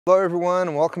Hello everyone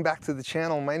and welcome back to the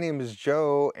channel. My name is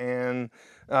Joe and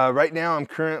right now I'm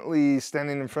currently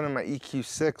standing in front of my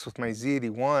EQ6 with my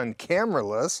Z81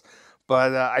 cameraless,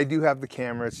 but I do have the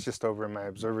camera. It's just over in my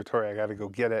observatory. I got to go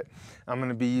get it. I'm going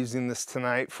to be using this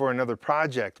tonight for another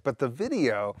project, but the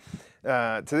video,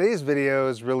 today's video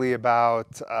is really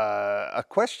about a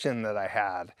question that I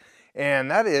had,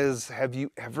 and that is, have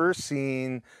you ever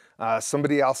seen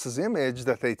somebody else's image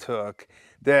that they took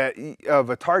of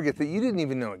a target that you didn't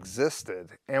even know existed,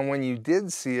 and when you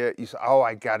did see it, you said, "Oh,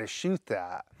 I got to shoot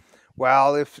that."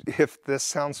 Well, if this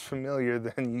sounds familiar,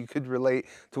 then you could relate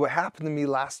to what happened to me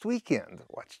last weekend.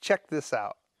 Check this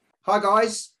out. Hi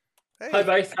guys. Hey. Hi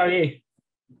both, how are you?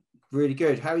 Really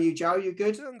good. How are you, Joe? You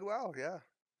good? Doing well, yeah.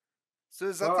 So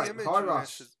is that All the right. image Hi, you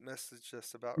Russ. messaged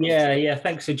us about? Yeah,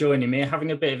 thanks for joining me.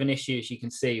 Having a bit of an issue, as you can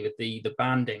see, with the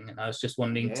banding, and I was just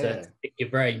wanting to pick your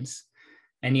brains.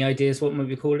 Any ideas what might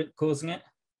be causing it?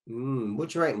 What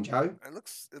do you reckon, Joe?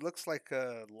 It looks like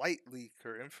a light leak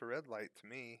or infrared light to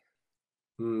me.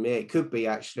 Yeah, it could be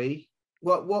actually.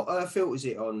 What filter is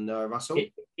it on, Russell?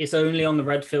 It's only on the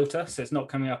red filter, so it's not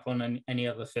coming up on any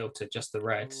other filter, just the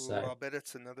red. Ooh, so I'll bet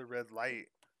it's another red light.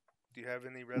 Do you have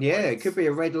any red lights? Yeah, it could be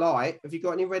a red light. Have you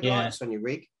got any red lights on your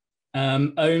rig?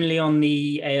 Only on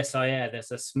the ASI Air, there's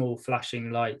a small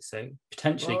flashing light, so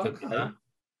potentially could be that.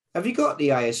 Have you got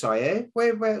the ASI Air?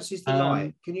 Where else is the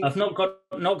light? Can you? I've not got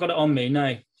it on me.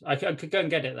 No, I could go and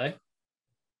get it though.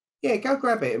 Yeah, go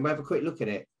grab it and we'll have a quick look at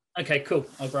it. Okay, cool.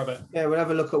 I'll grab it. Yeah, we'll have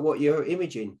a look at what you're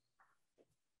imaging.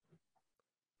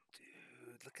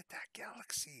 Dude, look at that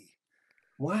galaxy.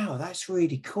 Wow, that's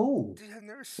really cool. Dude, I've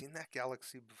never seen that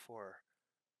galaxy before.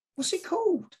 What's it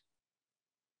called?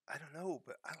 I don't know,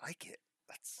 but I like it.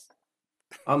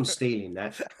 I'm stealing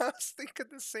that. I was thinking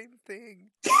the same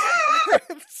thing.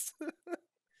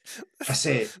 That's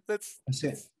it. That's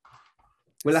it.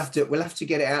 We'll have to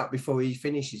get it out before he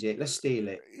finishes it. Let's steal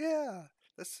it. Yeah.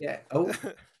 Yeah. Oh.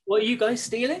 What are you guys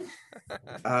stealing?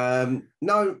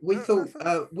 No, we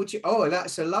thought. Would you? Oh,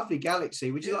 that's a lovely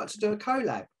galaxy. Would you like to do a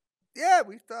collab? Yeah,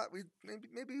 we thought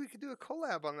maybe we could do a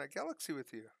collab on that galaxy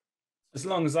with you. As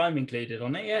long as I'm included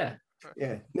on it, yeah.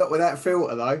 Yeah, not with that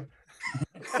filter though.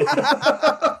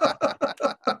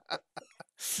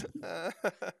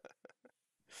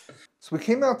 So we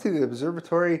came out to the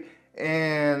observatory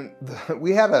and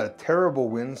we had a terrible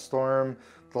windstorm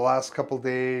the last couple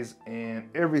days and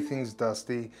everything's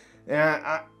dusty. And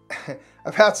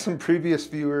I've had some previous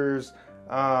viewers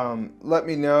let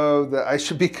me know that I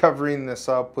should be covering this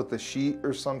up with a sheet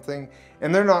or something,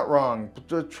 and they're not wrong.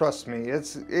 But trust me,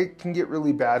 it can get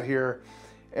really bad here.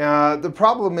 The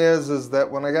problem is that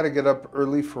when I got to get up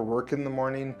early for work in the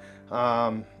morning,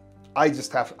 I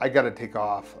got to take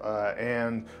off.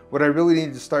 And what I really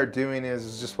need to start doing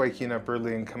is just waking up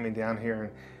early and coming down here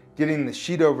and getting the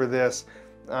sheet over this,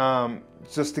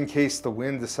 just in case the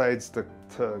wind decides to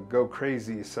go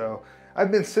crazy. So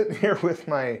I've been sitting here with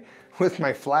my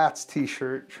flats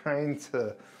t-shirt trying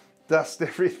to dust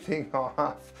everything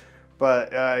off.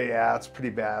 But yeah, it's pretty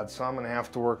bad. So I'm gonna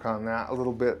have to work on that a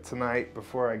little bit tonight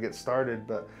before I get started.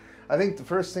 But I think the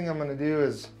first thing I'm gonna do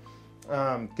is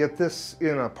get this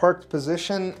in a parked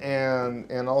position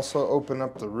and also open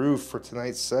up the roof for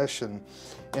tonight's session.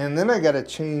 And then I gotta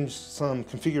change some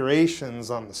configurations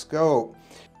on the scope.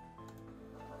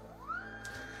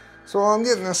 So while I'm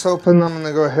getting this open, I'm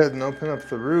gonna go ahead and open up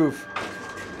the roof.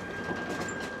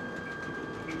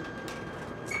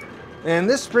 And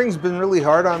this spring's been really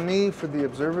hard on me for the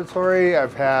observatory.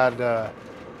 I've had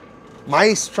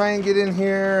mice try and get in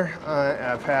here.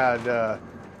 I've had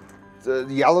the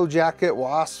yellow jacket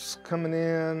wasps coming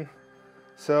in.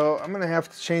 So I'm gonna have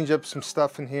to change up some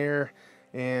stuff in here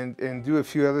and do a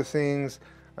few other things.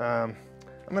 I'm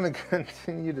gonna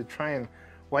continue to try and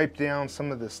wipe down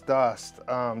some of this dust.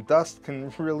 Dust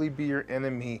can really be your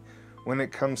enemy when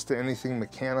it comes to anything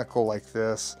mechanical like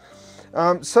this.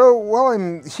 So while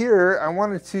I'm here, I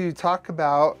wanted to talk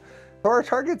about, our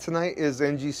target tonight is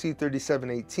NGC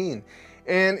 3718,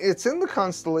 and it's in the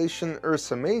constellation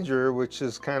Ursa Major, which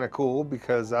is kind of cool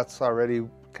because that's already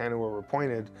kind of where we're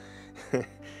pointed.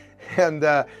 And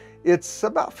it's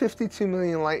about 52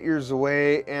 million light years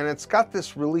away, and it's got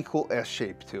this really cool S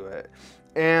shape to it.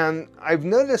 And I've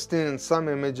noticed in some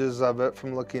images of it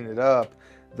from looking it up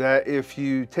that if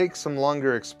you take some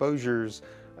longer exposures,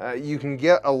 you can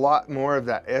get a lot more of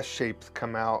that S shape to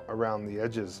come out around the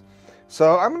edges.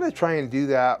 So I'm going to try and do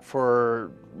that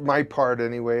for my part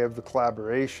anyway of the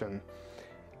collaboration.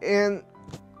 And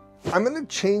I'm going to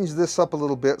change this up a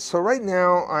little bit. So right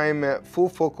now I'm at full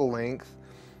focal length,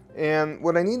 and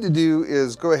what I need to do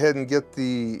is go ahead and get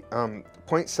the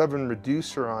 0.7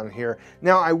 reducer on here.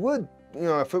 Now I would you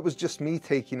know, if it was just me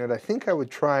taking it, I think I would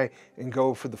try and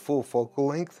go for the full focal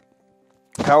length.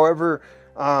 However,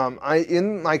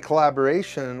 in my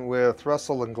collaboration with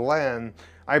Russell and Glenn,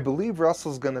 I believe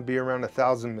Russell's going to be around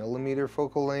 1,000 millimeter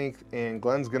focal length and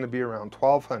Glenn's going to be around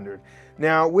 1,200.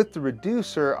 Now with the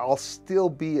reducer, I'll still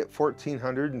be at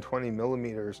 1,420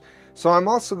 millimeters. So I'm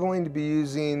also going to be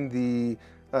using the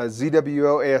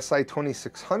ZWO ASI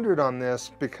 2600 on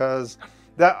this because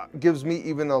that gives me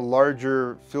even a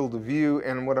larger field of view,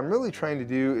 and what I'm really trying to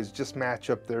do is just match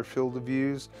up their field of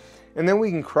views, and then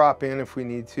we can crop in if we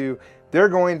need to. They're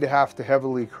going to have to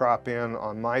heavily crop in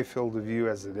on my field of view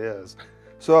as it is.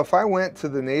 So if I went to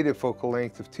the native focal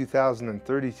length of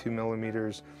 2,032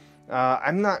 millimeters,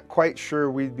 I'm not quite sure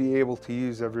we'd be able to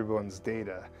use everyone's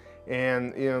data.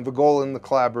 And you know, the goal in the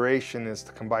collaboration is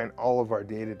to combine all of our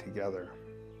data together.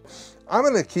 I'm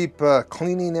going to keep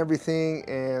cleaning everything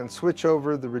and switch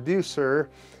over the reducer,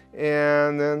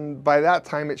 and then by that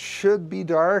time it should be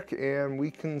dark and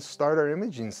we can start our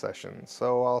imaging session.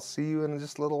 So I'll see you in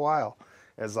just a little while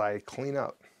as I clean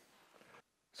up.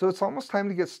 So it's almost time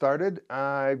to get started.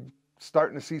 I'm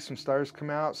starting to see some stars come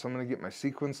out, so I'm going to get my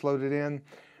sequence loaded in.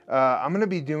 I'm going to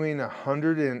be doing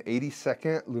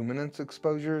 180-second luminance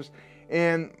exposures,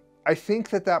 and I think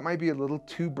that that might be a little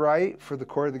too bright for the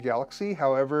core of the galaxy.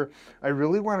 However, I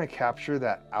really want to capture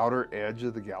that outer edge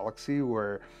of the galaxy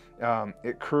where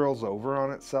it curls over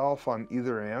on itself on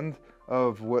either end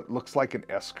of what looks like an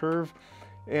S-curve.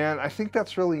 And I think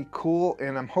that's really cool,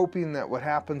 and I'm hoping that what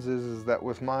happens is that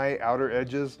with my outer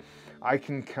edges, I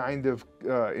can kind of,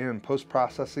 in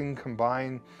post-processing,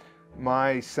 combine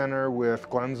my center with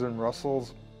Glenn's and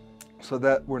Russell's so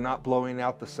that we're not blowing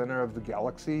out the center of the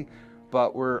galaxy,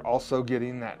 but we're also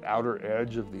getting that outer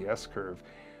edge of the S-curve.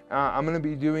 I'm going to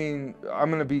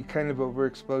be kind of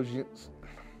overexposing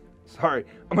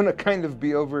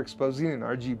in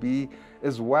RGB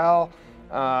as well.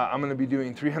 I'm going to be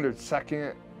doing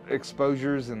 300-second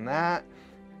exposures in that.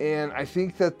 And I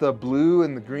think that the blue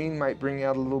and the green might bring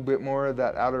out a little bit more of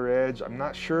that outer edge. I'm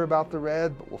not sure about the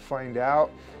red, but we'll find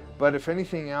out. But if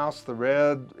anything else, the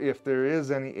red, if there is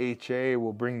any HA,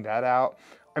 will bring that out.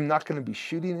 I'm not going to be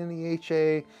shooting any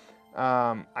HA.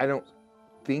 I don't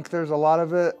think there's a lot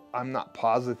of it. I'm not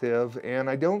positive. And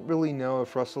I don't really know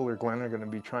if Russell or Glenn are going to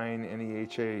be trying any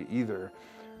HA either.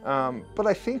 But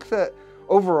I think that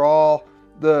overall,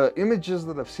 the images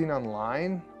that I've seen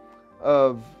online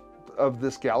of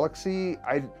this galaxy,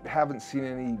 I haven't seen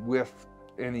any with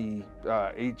any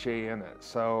HA in it.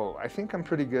 So I think I'm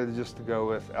pretty good just to go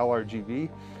with LRGB.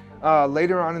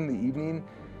 Later on in the evening,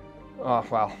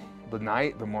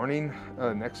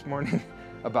 next morning,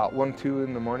 about 1-2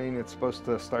 in the morning, it's supposed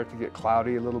to start to get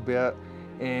cloudy a little bit.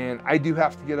 And I do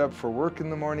have to get up for work in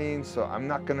the morning, so I'm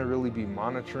not going to really be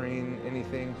monitoring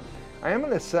anything. I am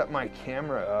going to set my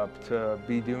camera up to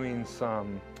be doing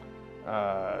some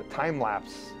time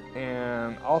lapse,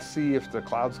 and I'll see if the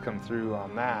clouds come through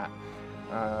on that.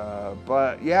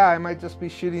 But yeah, I might just be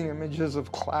shooting images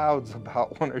of clouds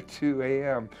about 1 or 2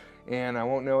 a.m. and I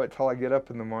won't know it till I get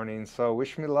up in the morning. So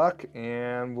wish me luck,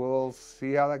 and we'll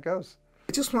see how that goes.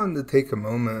 I just wanted to take a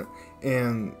moment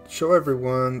and show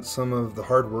everyone some of the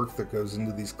hard work that goes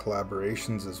into these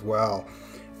collaborations as well.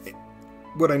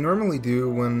 What I normally do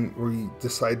when we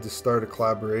decide to start a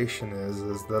collaboration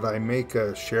is that I make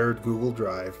a shared Google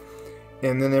Drive,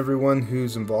 and then everyone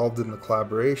who's involved in the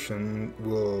collaboration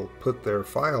will put their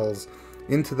files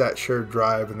into that shared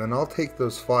drive, and then I'll take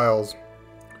those files.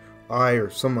 I or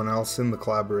someone else in the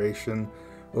collaboration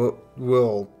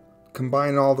will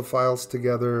combine all the files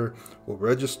together, we'll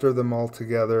register them all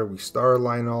together, we star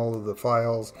align all of the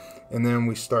files, and then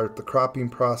we start the cropping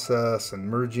process and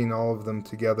merging all of them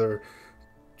together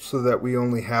so that we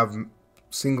only have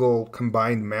single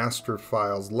combined master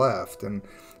files left. And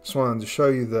just wanted to show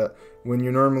you that when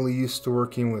you're normally used to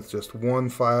working with just one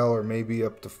file, or maybe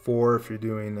up to 4 if you're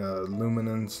doing a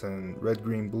luminance and red,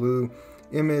 green, blue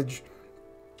image,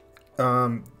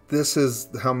 this is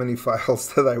how many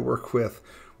files that I work with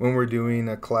when we're doing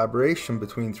a collaboration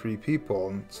between 3 people.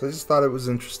 And so I just thought it was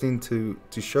interesting to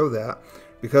show that,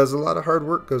 because a lot of hard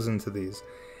work goes into these.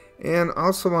 And I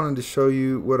also wanted to show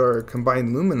you what our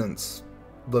combined luminance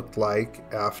looked like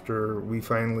after we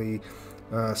finally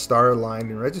star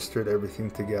aligned and registered everything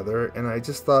together. And I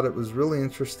just thought it was really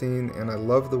interesting, and I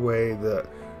love the way that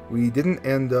we didn't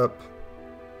end up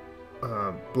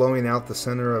blowing out the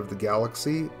center of the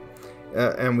galaxy.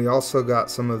 And we also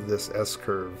got some of this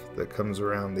S-curve that comes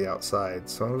around the outside.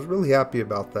 So I was really happy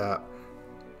about that.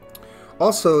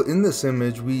 Also, in this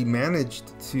image, we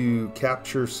managed to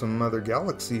capture some other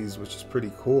galaxies, which is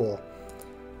pretty cool.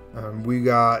 We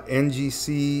got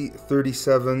NGC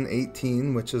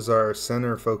 3718, which is our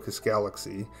center focus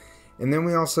galaxy. And then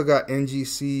we also got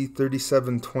NGC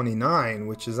 3729,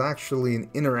 which is actually an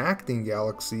interacting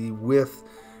galaxy with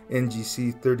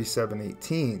NGC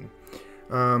 3718.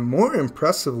 More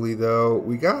impressively, though,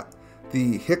 we got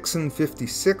the Hickson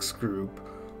 56 group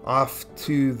off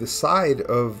to the side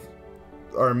of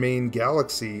our main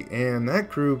galaxy, and that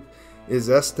group is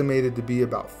estimated to be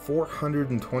about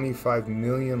 425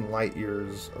 million light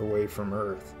years away from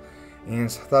Earth. And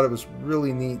so I thought it was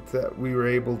really neat that we were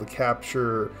able to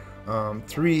capture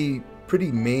 3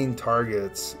 pretty main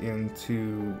targets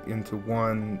into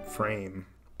one frame.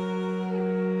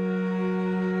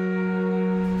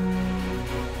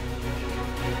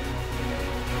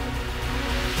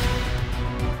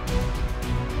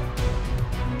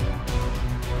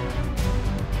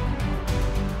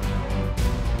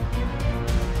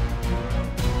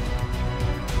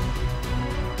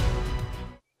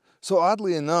 So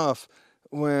oddly enough,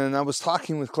 when I was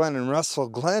talking with Glenn and Russell,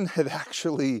 Glenn had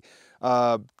actually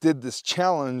did this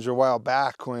challenge a while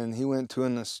back when he went to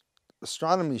an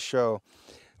astronomy show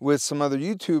with some other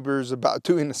YouTubers about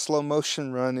doing a slow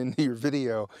motion run into your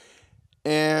video.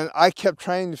 And I kept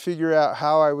trying to figure out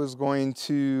how I was going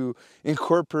to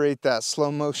incorporate that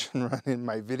slow motion run in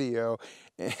my video.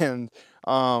 And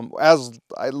as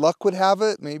luck would have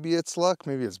it, maybe it's luck,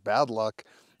 maybe it's bad luck,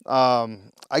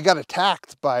 I got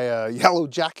attacked by a yellow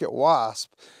jacket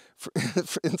wasp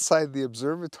inside the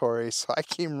observatory, so I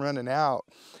came running out,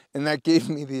 and that gave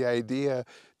me the idea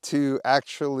to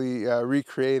actually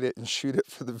recreate it and shoot it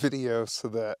for the video so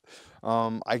that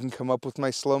I can come up with my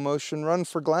slow motion run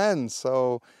for Glenn.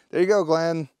 So there you go,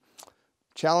 Glenn.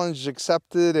 Challenge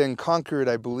accepted and conquered,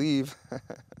 I believe.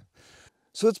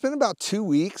 So it's been about 2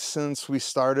 weeks since we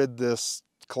started this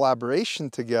collaboration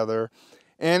together.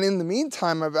 And in the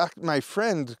meantime, my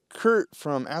friend Kurt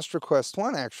from AstroQuest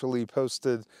 1 actually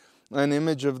posted an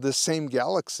image of this same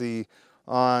galaxy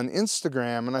on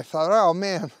Instagram. And I thought, oh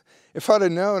man, if I'd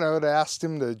have known, I would have asked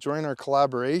him to join our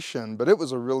collaboration. But it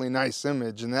was a really nice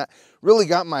image, and that really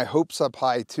got my hopes up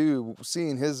high too,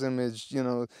 seeing his image, you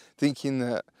know, thinking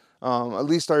that at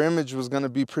least our image was going to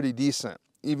be pretty decent.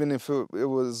 Even if it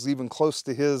was even close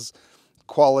to his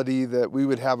quality, that we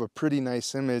would have a pretty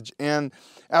nice image. And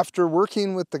after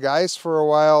working with the guys for a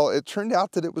while, it turned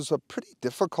out that it was a pretty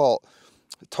difficult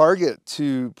target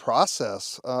to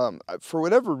process. For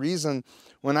whatever reason,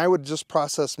 when I would just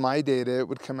process my data, it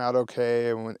would come out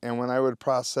okay. And when I would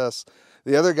process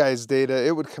the other guy's data,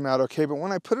 it would come out okay. But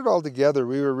when I put it all together,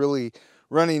 we were really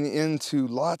running into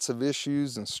lots of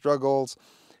issues and struggles.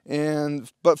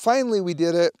 But finally we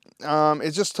did it.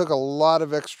 It just took a lot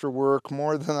of extra work,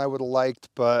 more than I would have liked,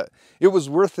 but it was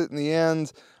worth it in the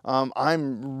end.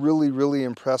 I'm really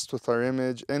impressed with our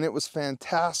image, and it was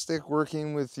fantastic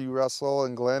working with you, Russell,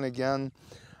 and Glenn again.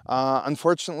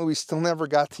 Unfortunately, we still never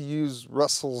got to use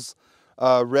Russell's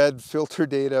red filter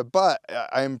data, but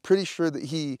I'm pretty sure that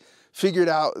he figured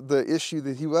out the issue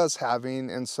that he was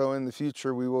having, and so in the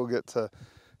future we will get to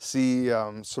see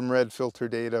some red filter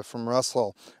data from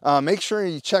Russell. Make sure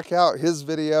you check out his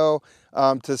video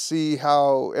to see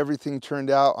how everything turned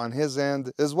out on his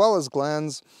end, as well as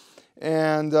Glenn's.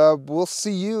 And we'll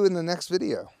see you in the next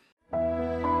video.